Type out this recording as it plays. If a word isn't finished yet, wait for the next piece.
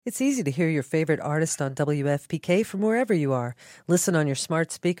It's easy to hear your favorite artist on WFPK from wherever you are. Listen on your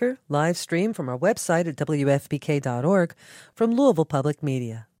smart speaker, live stream from our website at WFPK.org, from Louisville Public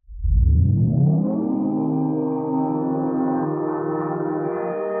Media.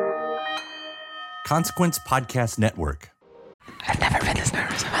 Consequence Podcast Network. I've never been this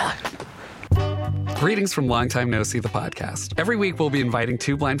nervous in my life. Greetings from Long Time No See, the podcast. Every week, we'll be inviting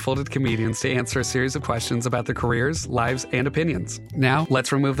two blindfolded comedians to answer a series of questions about their careers, lives, and opinions. Now,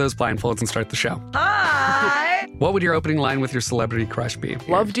 let's remove those blindfolds and start the show. Hi! What would your opening line with your celebrity crush be?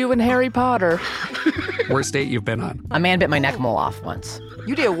 Loved you in Harry Potter. Worst date you've been on? A man bit my neck mole off once.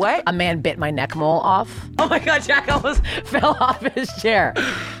 You did what? A man bit my neck mole off. Oh my God, Jack almost fell off his chair.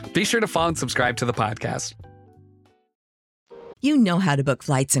 Be sure to follow and subscribe to the podcast. You know how to book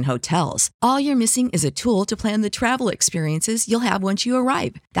flights and hotels. All you're missing is a tool to plan the travel experiences you'll have once you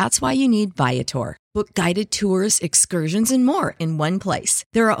arrive. That's why you need Viator. Book guided tours, excursions, and more in one place.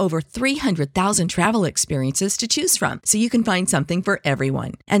 There are over 300,000 travel experiences to choose from, so you can find something for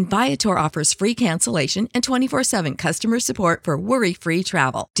everyone. And Viator offers free cancellation and 24/7 customer support for worry-free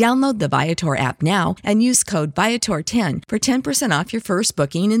travel. Download the Viator app now and use code Viator10 for 10% off your first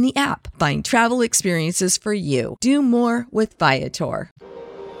booking in the app. Find travel experiences for you. Do more with Viator.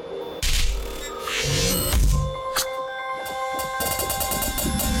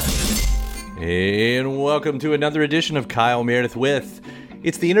 And welcome to another edition of Kyle Meredith With.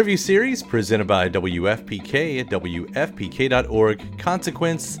 It's the interview series presented by WFPK at WFPK.org,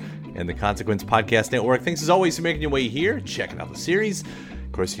 Consequence, and the Consequence Podcast Network. Thanks as always for making your way here, checking out the series.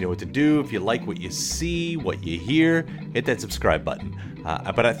 Of course, you know what to do. If you like what you see, what you hear, hit that subscribe button.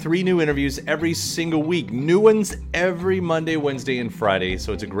 I put out 3 new interviews every single week. New ones every Monday, Wednesday, and Friday.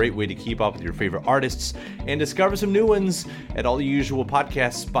 So it's a great way to keep up with your favorite artists and discover some new ones at all the usual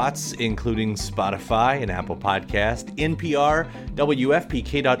podcast spots, including Spotify and Apple Podcast, NPR,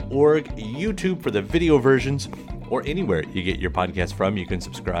 WFPK.org, YouTube for the video versions, or anywhere you get your podcast from. You can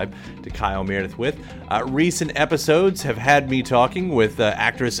subscribe to Kyle Meredith With. Recent episodes have had me talking with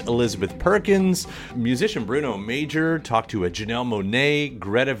actress Elizabeth Perkins, musician Bruno Major, talked to Janelle Monáe,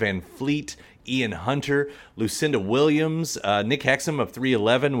 Greta Van Fleet, Ian Hunter, Lucinda Williams, Nick Hexum of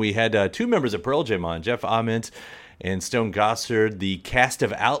 311. We had 2 members of Pearl Jam on, Jeff Ament and Stone Gossard. The cast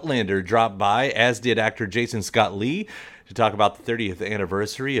of Outlander dropped by, as did actor Jason Scott Lee, to talk about the 30th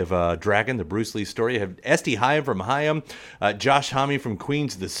anniversary of Dragon, the Bruce Lee story. I have Esty Hyam from Hyam, Josh Homme from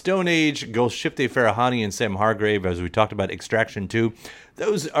Queens of the Stone Age, Golshifteh Farahani and Sam Hargrave, as we talked about Extraction 2.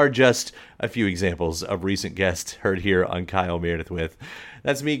 Those are just a few examples of recent guests heard here on Kyle Meredith With.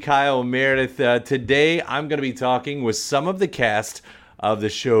 That's me, Kyle Meredith. Today, I'm going to be talking with some of the cast of the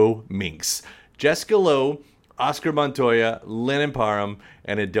show Minx. Jessica Lowe, Oscar Montoya, Lennon Parham,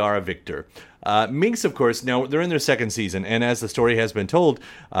 and Adara Victor. Minx, of course, now they're in their second season, and as the story has been told,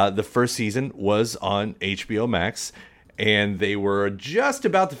 the first season was on HBO Max, and they were just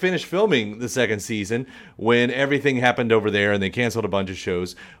about to finish filming the second season when everything happened over there, and they canceled a bunch of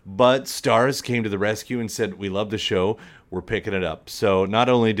shows. But Starz came to the rescue and said, "We love the show, we're picking it up." So not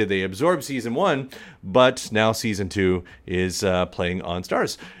only did they absorb season 1, but now season 2 is playing on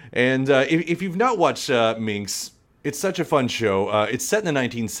Starz. And if you've not watched Minx, it's such a fun show. It's set in the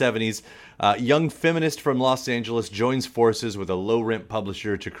 1970s. Young feminist from Los Angeles joins forces with a low-rent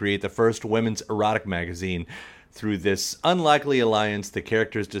publisher to create the first women's erotic magazine. Through this unlikely alliance, the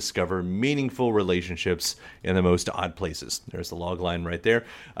characters discover meaningful relationships in the most odd places. There's the log line right there.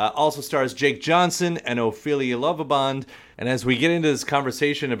 Also stars Jake Johnson and Ophelia Lovabond. And as we get into this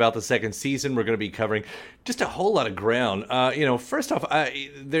conversation about the second season, we're going to be covering just a whole lot of ground. First off,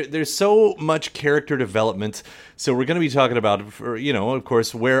 there's so much character development. So we're going to be talking about, of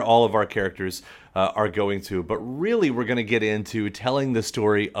course, where all of our characters are going to. But really, we're going to get into telling the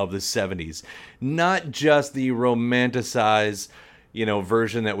story of the 70s. Not just the romanticized,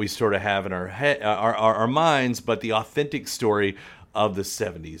 version that we sort of have in our head, our minds, but the authentic story of the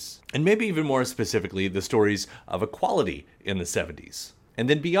 70s. And maybe even more specifically, the stories of equality in the 70s. And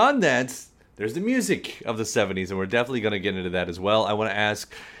then beyond that, there's the music of the 70s, and we're definitely going to get into that as well. I want to ask,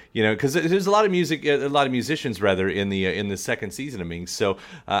 because there's a lot of musicians in the second season of Minx. So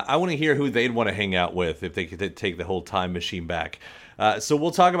I want to hear who they'd want to hang out with if they could take the whole time machine back. So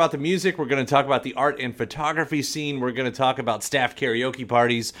we'll talk about the music. We're going to talk about the art and photography scene. We're going to talk about staff karaoke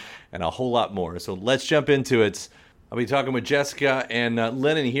parties and a whole lot more. So let's jump into it. I'll be talking with Jessica and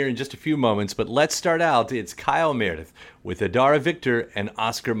Lennon here in just a few moments, but let's start out. It's Kyle Meredith with Adara Victor and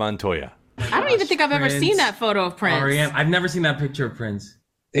Oscar Montoya. I don't even think I've ever seen that photo of Prince. R.E.M. I've never seen that picture of Prince.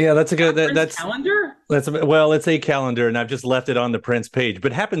 Yeah, that's a good. That's calendar. It's a calendar, and I've just left it on the Prince page,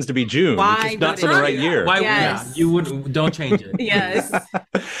 but it happens to be June. Why it's just not for the right year. Why? Yes. Yeah, you would. Don't change it. Yes.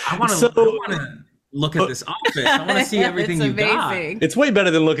 I want to look at this office. I want to see everything you got. It's way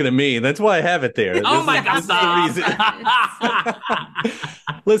better than looking at me. That's why I have it there. Oh my God!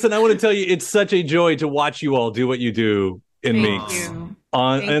 Listen, I want to tell you, it's such a joy to watch you all do what you do in Minx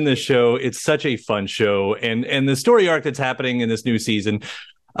in the show. It's such a fun show, and the story arc that's happening in this new season.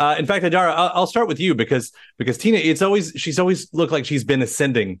 In fact, Adara, I'll start with you because Tina, she's always looked like she's been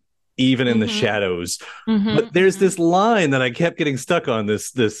ascending even in the shadows. But there's this line that I kept getting stuck on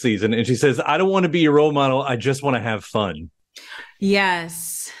this season, and she says, "I don't want to be your role model. I just want to have fun."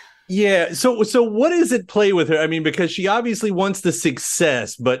 Yes. Yeah. So what does it play with her? I mean, because she obviously wants the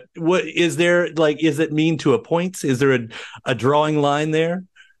success, but what is there, like, is it mean to a point? Is there a drawing line there?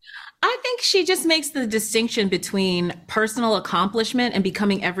 I think she just makes the distinction between personal accomplishment and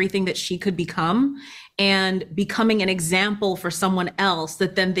becoming everything that she could become, and becoming an example for someone else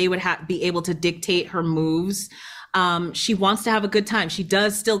that then they would be able to dictate her moves. She wants to have a good time. She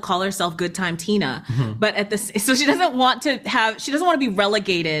does still call herself Good Time Tina, but so she doesn't want to be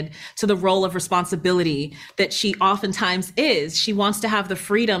relegated to the role of responsibility that she oftentimes is. She wants to have the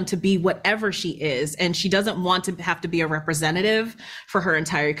freedom to be whatever she is. And she doesn't want to have to be a representative for her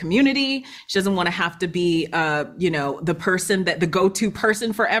entire community. She doesn't want to have to be, the person the go-to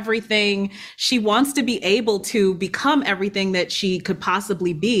person for everything. She wants to be able to become everything that she could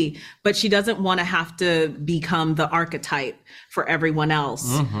possibly be, but she doesn't want to have to become the archetype for everyone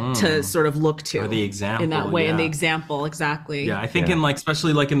else to sort of look to, or the example in that way. And the example, exactly. Yeah, I think in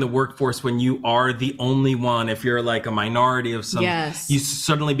especially in the workforce, when you are the only one, if you're like a minority of some, you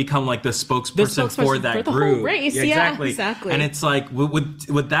suddenly become like the spokesperson for that the group. Whole race. Yeah, exactly. And it's like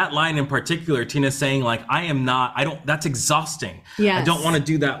with that line in particular, Tina's saying like, that's exhausting. Yes. I don't want to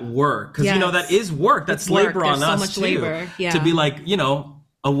do that work, because that is work. That's labor on us, so much labor. Yeah. To be like,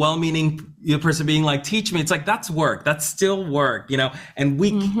 a well-meaning person being like, teach me. It's like, that's work. That's still work, and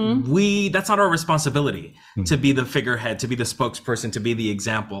we that's not our responsibility to be the figurehead, to be the spokesperson, to be the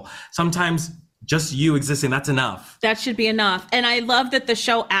example. Sometimes just you existing, that's enough. That should be enough. And I love that the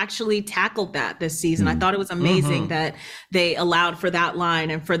show actually tackled that this season. I thought it was amazing that they allowed for that line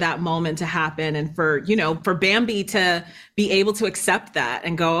and for that moment to happen, and for Bambi to be able to accept that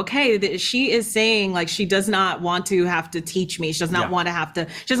and go, okay, she is saying like, she does not want to have to teach me. She does not want to have to,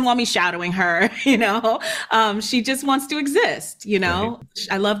 she doesn't want me shadowing her, she just wants to exist, Right.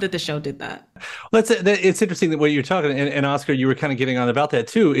 I love that the show did that. Well, it's interesting that what you're talking, and Oscar, you were kind of getting on about that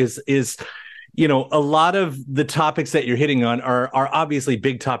too, is a lot of the topics that you're hitting on are obviously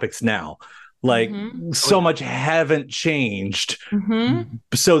big topics now. Like much haven't changed.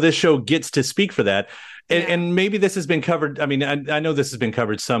 So this show gets to speak for that. And maybe this has been covered. I mean, I know this has been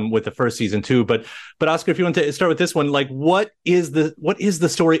covered some with the first season too, but Oscar, if you want to start with this one, like what is the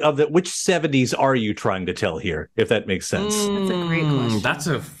story of which 70s are you trying to tell here, if that makes sense? That's a great question. That's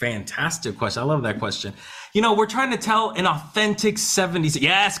a fantastic question. I love that question. We're trying to tell an authentic 70s.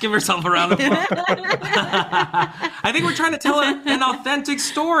 Yes, give yourself a round of applause. I think we're trying to tell an authentic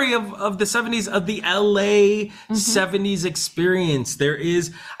story of the 70s, of the LA 70s experience.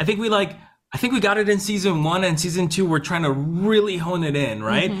 I think we got it in season 1, and season 2, we're trying to really hone it in,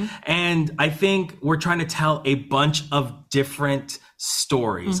 right? And I think we're trying to tell a bunch of different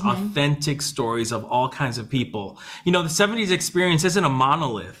stories, authentic stories of all kinds of people. The 70s experience isn't a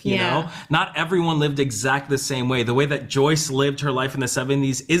monolith, you know? Not everyone lived exactly the same way. The way that Joyce lived her life in the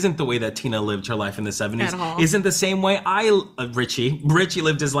 70s isn't the way that Tina lived her life in the 70s. Isn't the same way Richie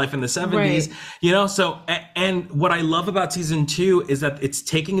lived his life in the 70s, right. So, and what I love about season 2 is that it's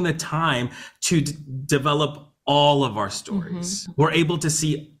taking the time to develop all of our stories. We're able to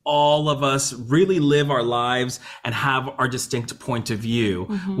see all of us really live our lives and have our distinct point of view,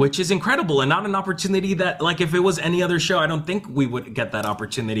 which is incredible, and not an opportunity that, like, if it was any other show, I don't think we would get that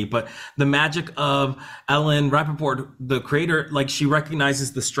opportunity. But the magic of Ellen Rappaport, the creator, like, she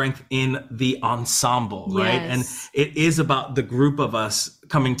recognizes the strength in the ensemble, right? And it is about the group of us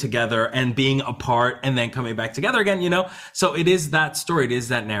coming together and being apart and then coming back together again, So it is that story. It is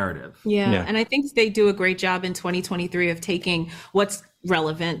that narrative. Yeah. And I think they do a great job in 2023 of taking what's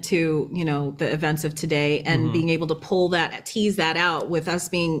relevant to, the events of today and being able to tease that out with us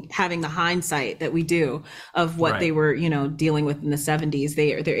having the hindsight that we do of what they were, dealing with in the 70s.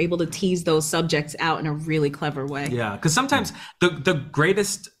 They're able to tease those subjects out in a really clever way. Yeah. Because sometimes the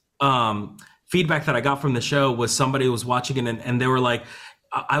greatest feedback that I got from the show was somebody was watching it and they were like,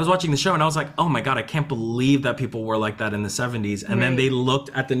 I was watching the show and I was like, oh my God, I can't believe that people were like that in the 70s. And then they looked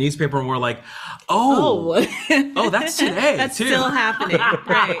at the newspaper and were like, oh, that's today. That's too. still happening.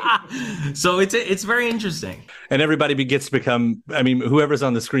 Right. So it's very interesting. And everybody gets to become, I mean, whoever's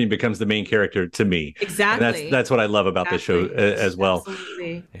on the screen becomes the main character to me. Exactly. And that's what I love about the show as well.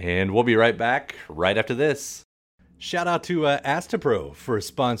 Absolutely. And we'll be right back right after this. Shout out to Astapro for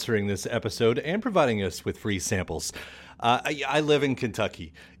sponsoring this episode and providing us with free samples. I live in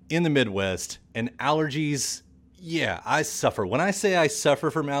Kentucky, in the Midwest, and allergies, I suffer. When I say I suffer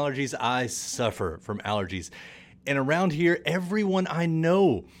from allergies, I suffer from allergies. And around here, everyone I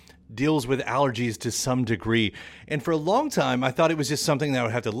know deals with allergies to some degree. And for a long time, I thought it was just something that I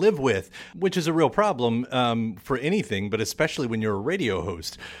would have to live with, which is a real problem for anything, but especially when you're a radio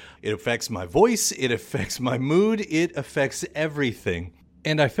host. It affects my voice, it affects my mood, it affects everything.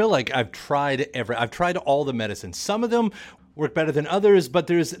 And I feel like I've tried all the medicines. Some of them work better than others, but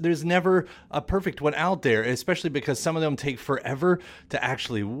there's never a perfect one out there, especially because some of them take forever to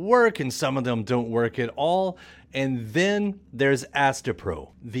actually work and some of them don't work at all. And then there's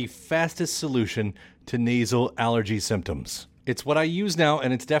Astapro, the fastest solution to nasal allergy symptoms. It's what I use now,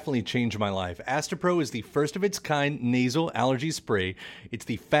 and it's definitely changed my life. Astapro is the first of its kind nasal allergy spray. It's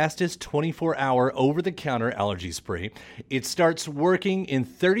the fastest 24-hour over-the-counter allergy spray. It starts working in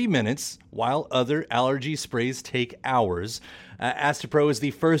 30 minutes, while other allergy sprays take hours. Astapro is the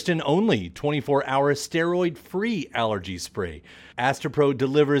first and only 24-hour steroid-free allergy spray. Astapro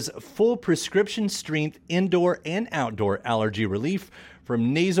delivers full prescription strength indoor and outdoor allergy relief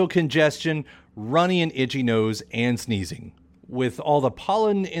from nasal congestion, runny and itchy nose, and sneezing. With all the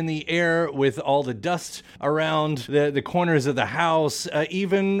pollen in the air, with all the dust around the corners of the house,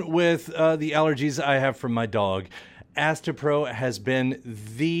 even with the allergies I have from my dog, Astapro has been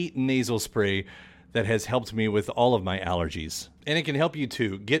the nasal spray that has helped me with all of my allergies. And it can help you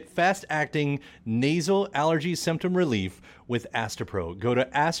too. Get fast-acting nasal allergy symptom relief with Astapro. Go to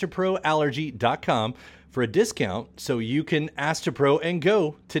astaproallergy.com for a discount so you can Astapro and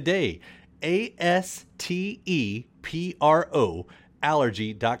go today. ASTEPRO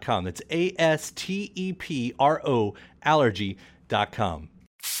allergy.com. That's ASTEPRO allergy.com.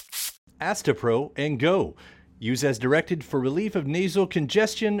 Astapro and go. Use as directed for relief of nasal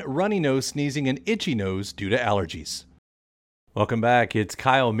congestion, runny nose, sneezing, and itchy nose due to allergies. Welcome back. It's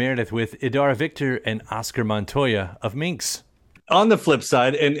Kyle Meredith with Idara Victor and Oscar Montoya of Minx. On the flip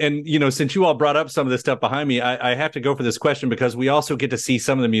side, and you know, since you all brought up some of this stuff behind me, I have to go for this question because we also get to see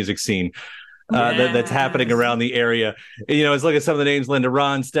some of the music scene that's happening around the area. You know, let's look at some of the names: Linda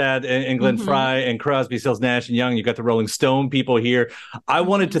Ronstadt and Glenn Frey and Crosby, Stills, Nash and Young. You got the Rolling Stone people here. I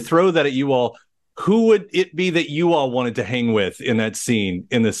wanted to throw that at you all. Who would it be that you all wanted to hang with in that scene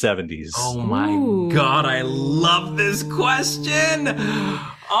in the 70s? Oh my God, I love this question.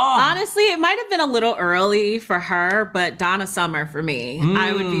 Honestly, it might have been a little early for her, but Donna Summer for me.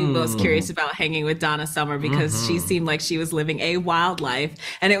 I would be most curious about hanging with Donna Summer because she seemed like she was living a wild life,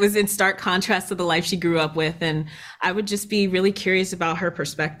 and it was in stark contrast to the life she grew up with. And I would just be really curious about her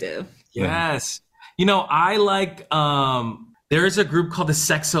perspective. Yes. You know, I like, there is a group called the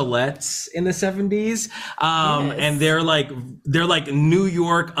Sexolettes in the 70s. And they're like New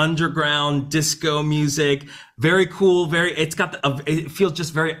York underground disco music. Very cool. It feels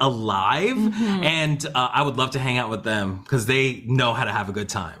just very alive. And I would love to hang out with them because they know how to have a good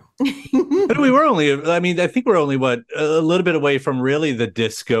time. But I think we're only a little bit away from really the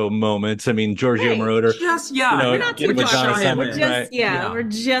disco moments. I mean, Giorgio Moroder. We're not too far. We're we're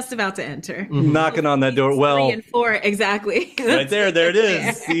just about to enter. Knocking on that door. Well, 3 and 4, exactly. Right there it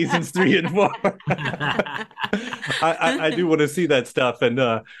is. Seasons 3 and 4. I do want to see that stuff, and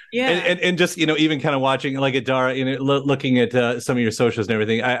just, you know, even kind of watching like Idara, you know, looking at some of your socials and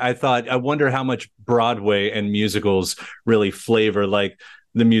everything. I wonder how much Broadway and musicals really flavor like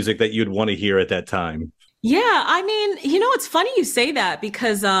the music that you'd want to hear at that time. Yeah, I mean, you know, it's funny you say that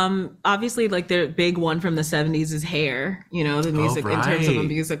because obviously like the big one from the 70s is Hair, you know, the music in terms of a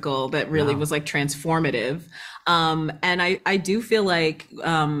musical that really was like transformative. And I do feel like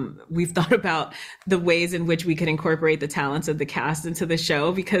we've thought about the ways in which we could incorporate the talents of the cast into the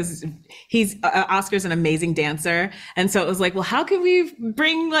show because Oscar's an amazing dancer. And so it was like, well, how can we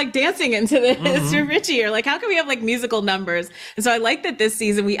bring like dancing into this for Richie? Or like, how can we have like musical numbers? And so I like that this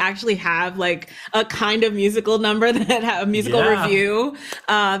season we actually have like a kind of musical number that a musical review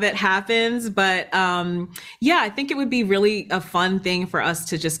that happens. But I think it would be really a fun thing for us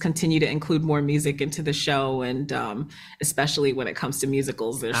to just continue to include more music into the show. And especially when it comes to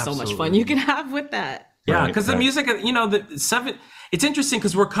musicals, there's so much fun you can have with that. Yeah, because the music, you know, it's interesting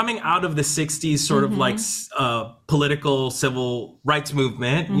because we're coming out of the 60s sort of like political civil rights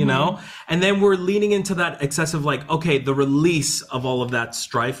movement, you know, and then we're leaning into that excessive, like, okay, the release of all of that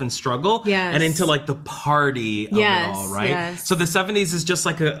strife and struggle and into like the party of it all, right? So the 70s is just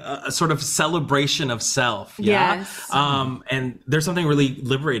like a sort of celebration of self. And there's something really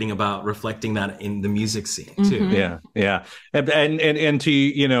liberating about reflecting that in the music scene too. Yeah. And to,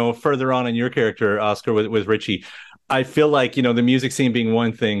 you know, further on in your character, Oscar, with Richie, I feel like, you know, the music scene being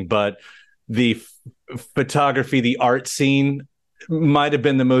one thing, but the photography, the art scene might have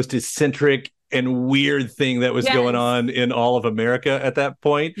been the most eccentric and weird thing that was going on in all of America at that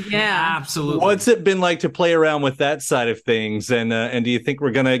point. Yeah, absolutely. What's it been like to play around with that side of things? And do you think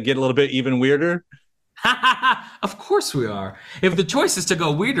we're going to get a little bit even weirder? Of course we are. If the choice is to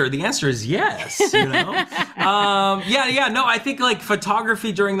go weirder, the answer is yes. You know, no. I think like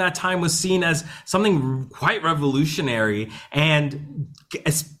photography during that time was seen as something quite revolutionary, and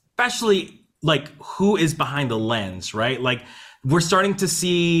especially like who is behind the lens, right? Like we're starting to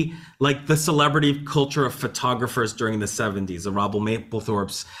see like the celebrity culture of photographers during the 70s, the Robert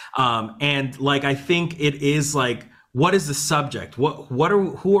Mapplethorpes, and like I think it is like, what is the subject?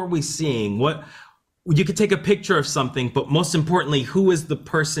 Who are we seeing? You could take a picture of something, but most importantly, who is the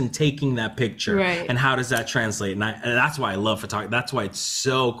person taking that picture, and how does that translate? And that's why I love photography. That's why it's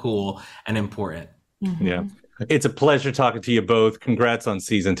so cool and important. Yeah, it's a pleasure talking to you both. Congrats on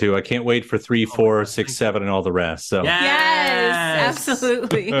season 2. I can't wait for 3, 4, 6, 7, and all the rest. So yes,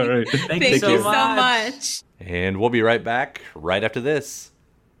 absolutely. All right. Thank you so much. And we'll be right back right after this.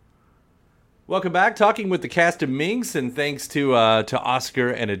 Welcome back, talking with the cast of Minx, and thanks to Oscar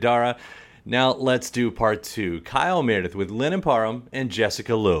and Adara. Now let's do part 2. Kyle Meredith with Lennon Parham and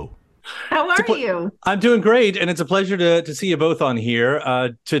Jessica Lowe. How are you? I'm doing great, and it's a pleasure to see you both on here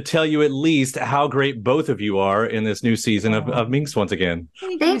to tell you at least how great both of you are in this new season of Minx once again.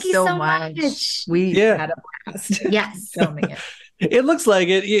 Thank you so much. We had a blast. Yes. Filming it. It looks like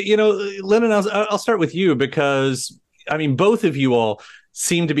it. You know, Lennon, I'll start with you because, I mean, both of you all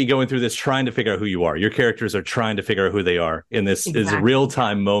seem to be going through this trying to figure out who you are. Your characters are trying to figure out who they are in this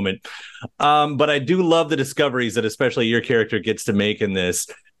real-time moment. But I do love the discoveries that especially your character gets to make in this.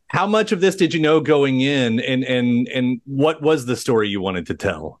 How much of this did you know going in, and what was the story you wanted to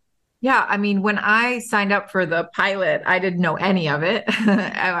tell? Yeah, I mean, when I signed up for the pilot, I didn't know any of it.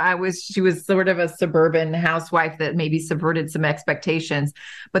 She was sort of a suburban housewife that maybe subverted some expectations.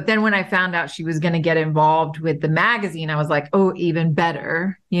 But then when I found out she was going to get involved with the magazine, I was like, oh, even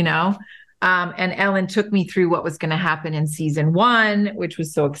better, you know? And Ellen took me through what was going to happen in season 1, which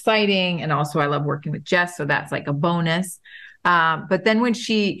was so exciting. And also I love working with Jess, so that's like a bonus. But then when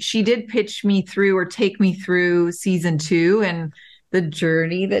she did pitch me through or take me through season 2 and the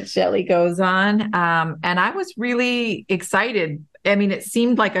journey that Shelley goes on. And I was really excited. I mean, it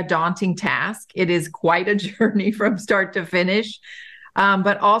seemed like a daunting task. It is quite a journey from start to finish,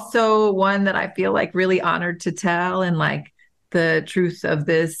 but also one that I feel like really honored to tell, and like the truth of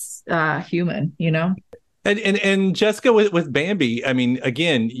this human, you know? And Jessica, with Bambi, I mean,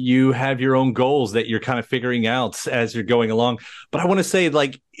 again, you have your own goals that you're kind of figuring out as you're going along. But I want to say,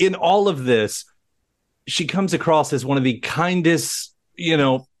 like, in all of this, she comes across as one of the kindest, you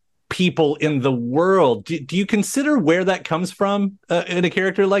know, people in the world. Do you consider where that comes from in a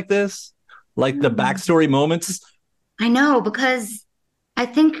character like this? Like the backstory moments? I know, because I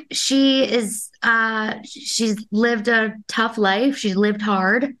think she is, she's lived a tough life. She's lived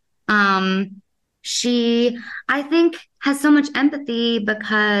hard. She, I think, has so much empathy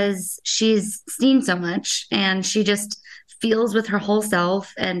because she's seen so much, and she just feels with her whole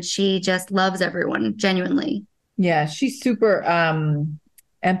self, and she just loves everyone genuinely. Yeah, she's super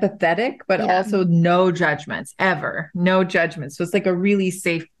empathetic, but also no judgments, ever. No judgments. So it's like a really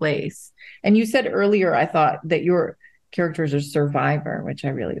safe place. And you said earlier, I thought that your character's a survivor, which I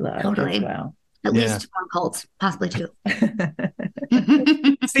really love as well. At least 1 cult, possibly 2.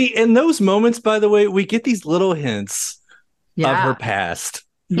 See, in those moments, by the way, we get these little hints of her past.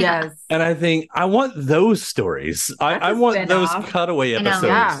 Yes. And I think I want those stories. I want those cutaway episodes.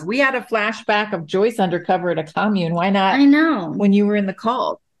 Yeah, we had a flashback of Joyce undercover at a commune. Why not? I know. When you were in the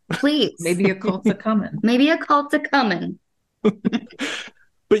cult. Please. Maybe a cult's a coming. Maybe a cult's a coming.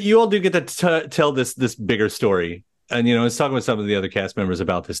 But you all do get to tell this bigger story. And, you know, I was talking with some of the other cast members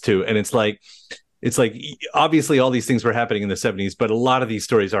about this too. And it's like obviously all these things were happening in the 70s, but a lot of these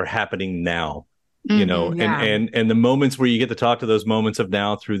stories are happening now. You know, and the moments where you get to talk to those moments of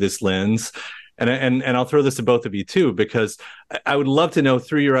now through this lens, and I'll throw this to both of you too, because I would love to know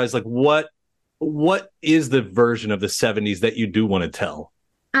through your eyes, like what is the version of the 70s that you do want to tell?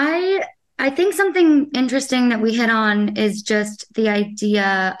 I I think something interesting that we hit on is just the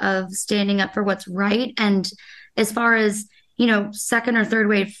idea of standing up for what's right. And as far as, second or third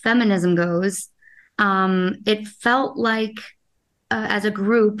wave feminism goes, it felt like as a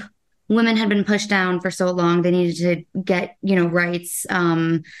group, women had been pushed down for so long. They needed to get, rights,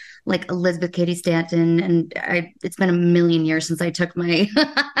 like Elizabeth Cady Stanton. And it's been a million years since I took my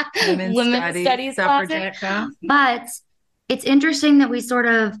women's studies class. But it's interesting that we sort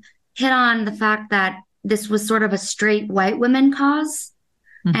of hit on the fact that this was sort of a straight white women cause.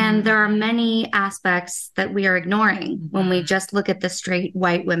 Mm-hmm. And there are many aspects that we are ignoring when we just look at the straight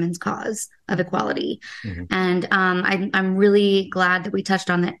white women's cause of equality. Mm-hmm. And I'm really glad that we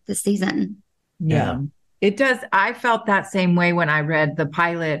touched on that this season. Yeah. It does. I felt that same way when I read the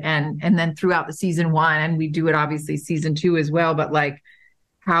pilot and then throughout the season 1, and we do it obviously season 2 as well, but like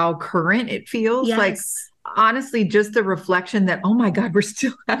how current it feels. Yes. Like honestly, just the reflection that, oh my God, we're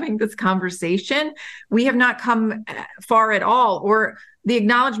still having this conversation. We have not come far at all, or the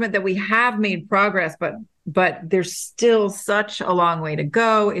acknowledgement that we have made progress, but there's still such a long way to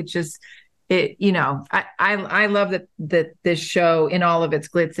go. I love that this show in all of its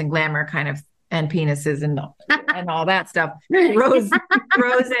glitz and glamour kind of, and penises and all that stuff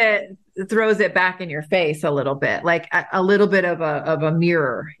throws it back in your face a little bit, like a little bit of a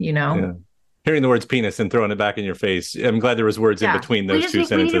mirror, Yeah. Hearing the words penis and throwing it back in your face. I'm glad there was words in between those two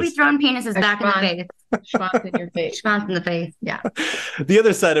sentences. We need to be throwing penises back in the face. Schwanz in your face. Schwanz in the face. Yeah. The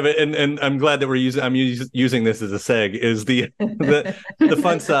other side of it, and I'm glad that I'm using this as a seg, is the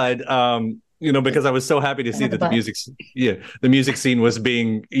fun side. Because I was so happy to see that the music scene was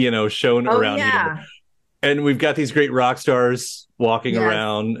being, shown around here. And we've got these great rock stars walking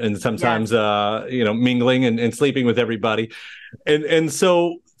around and sometimes, mingling and sleeping with everybody. And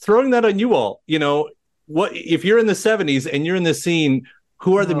so throwing that on you all, what if you're in the 70s and you're in the scene,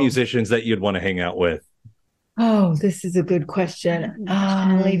 who are the musicians that you'd want to hang out with? Oh, this is a good question.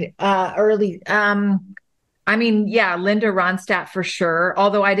 Linda Ronstadt for sure.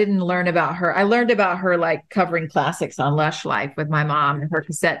 Although I didn't learn about her. I learned about her like covering classics on Lush Life with my mom and her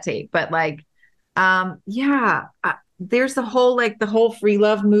cassette tape. But there's the whole free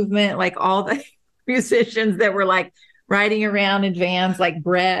love movement, like all the musicians that were like riding around in vans like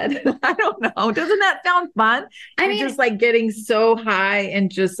bread. I don't know. Doesn't that sound fun? I mean, just like getting so high and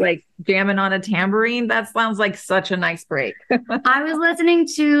just like jamming on a tambourine. That sounds like such a nice break. I was listening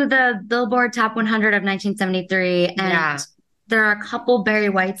to the Billboard Top 100 of 1973, and there are a couple Barry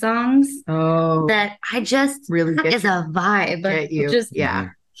White songs that I just really is a vibe. Get you.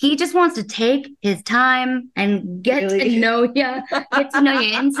 He just wants to take his time and get to know you,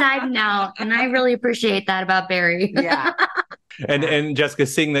 inside and out. And I really appreciate that about Barry. Yeah. And Jessica,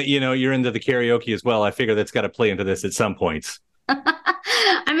 seeing that, you're into the karaoke as well, I figure that's got to play into this at some points.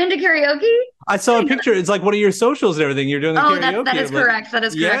 I'm into karaoke. I saw a picture. It's like one of your socials and everything. You're doing the karaoke. That is correct. That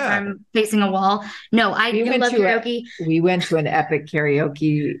is correct. Yeah. I'm facing a wall. No, I do love karaoke. We went to an epic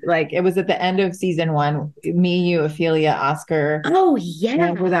karaoke. Like it was at the end of season 1. Me, you, Ophelia, Oscar. Oh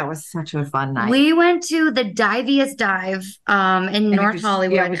yeah. That was such a fun night. We went to the Diviest Dive in North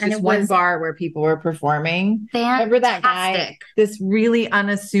Hollywood. Yeah, it was just one bar where people were performing. Fantastic. Remember that guy? This really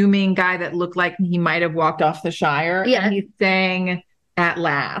unassuming guy that looked like he might have walked off the Shire. Yeah. And he sang At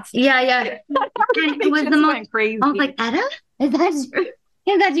Last. Yeah. And it was the most crazy. I was like, Etta? Is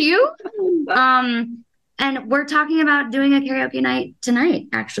that you? And we're talking about doing a karaoke night tonight,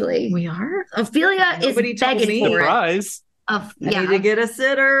 actually. We are? Ophelia is begging for Surprise. I need to get a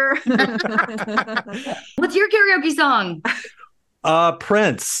sitter. What's your karaoke song?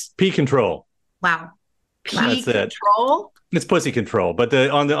 Prince, P Control. Wow. That's Control? It's Pussy Control, but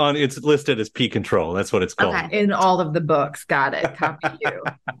on it's listed as P Control. That's what it's called. Okay. In all of the books. Got it. Copy you.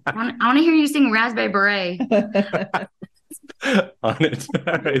 I want to hear you sing Raspberry Beret. On it.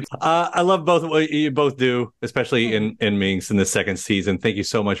 All right. I love both what you both do, especially in Minx in the second season. Thank you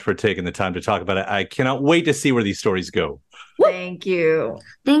so much for taking the time to talk about it. I cannot wait to see where these stories go. Thank you.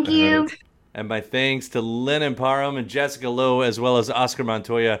 Thank you. Right. And my thanks to Lennon Parham and Jessica Lowe, as well as Oscar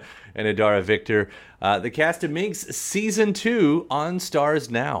Montoya and Adara Victor. The cast of Minx Season 2 on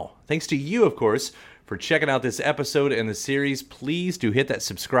Stars Now. Thanks to you, of course, for checking out this episode and the series. Please do hit that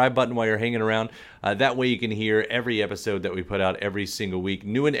subscribe button while you're hanging around. That way you can hear every episode that we put out every single week.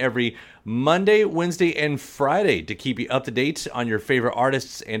 New and every Monday, Wednesday, and Friday to keep you up to date on your favorite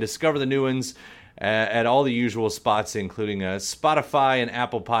artists and discover the new ones at all the usual spots, including Spotify and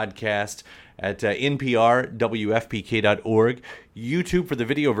Apple Podcast, at NPR, WFPK.org, YouTube for the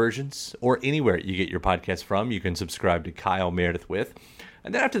video versions, or anywhere you get your podcast from. You can subscribe to Kyle Meredith With.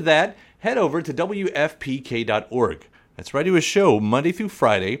 And then after that, head over to WFPK.org. That's right. I do a show Monday through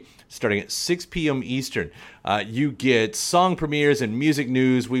Friday, starting at 6 p.m. Eastern. You get song premieres and music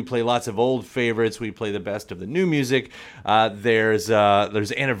news. We play lots of old favorites. We play the best of the new music. There's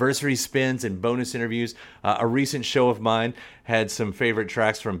anniversary spins and bonus interviews. A recent show of mine had some favorite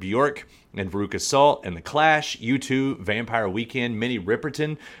tracks from Bjork and Veruca Salt and The Clash, U2, Vampire Weekend, Minnie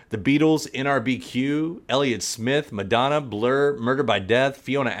Riperton, The Beatles, NRBQ, Elliott Smith, Madonna, Blur, Murder by Death,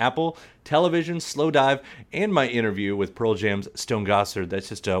 Fiona Apple, Television, Slow Dive, and my interview with Pearl Jam's Stone Gossard. That's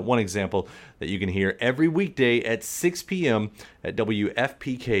just one example that you can hear every weekday at 6 p.m. at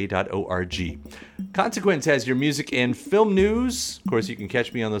WFPK.org. Consequence has your music and film news. Of course, you can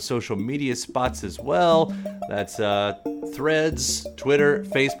catch me on the social media spots as well. That's Threads, Twitter,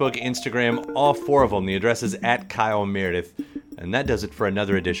 Facebook, Instagram, all four of them. The address is at Kyle Meredith. And that does it for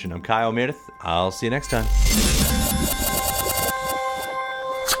another edition. I'm Kyle Meredith. I'll see you next time.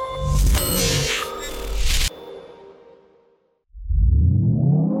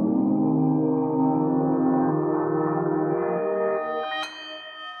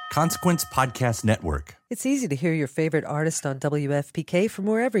 Consequence Podcast Network. It's easy to hear your favorite artist on WFPK from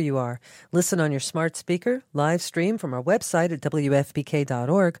wherever you are. Listen on your smart speaker, live stream from our website at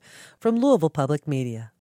WFPK.org, from Louisville Public Media.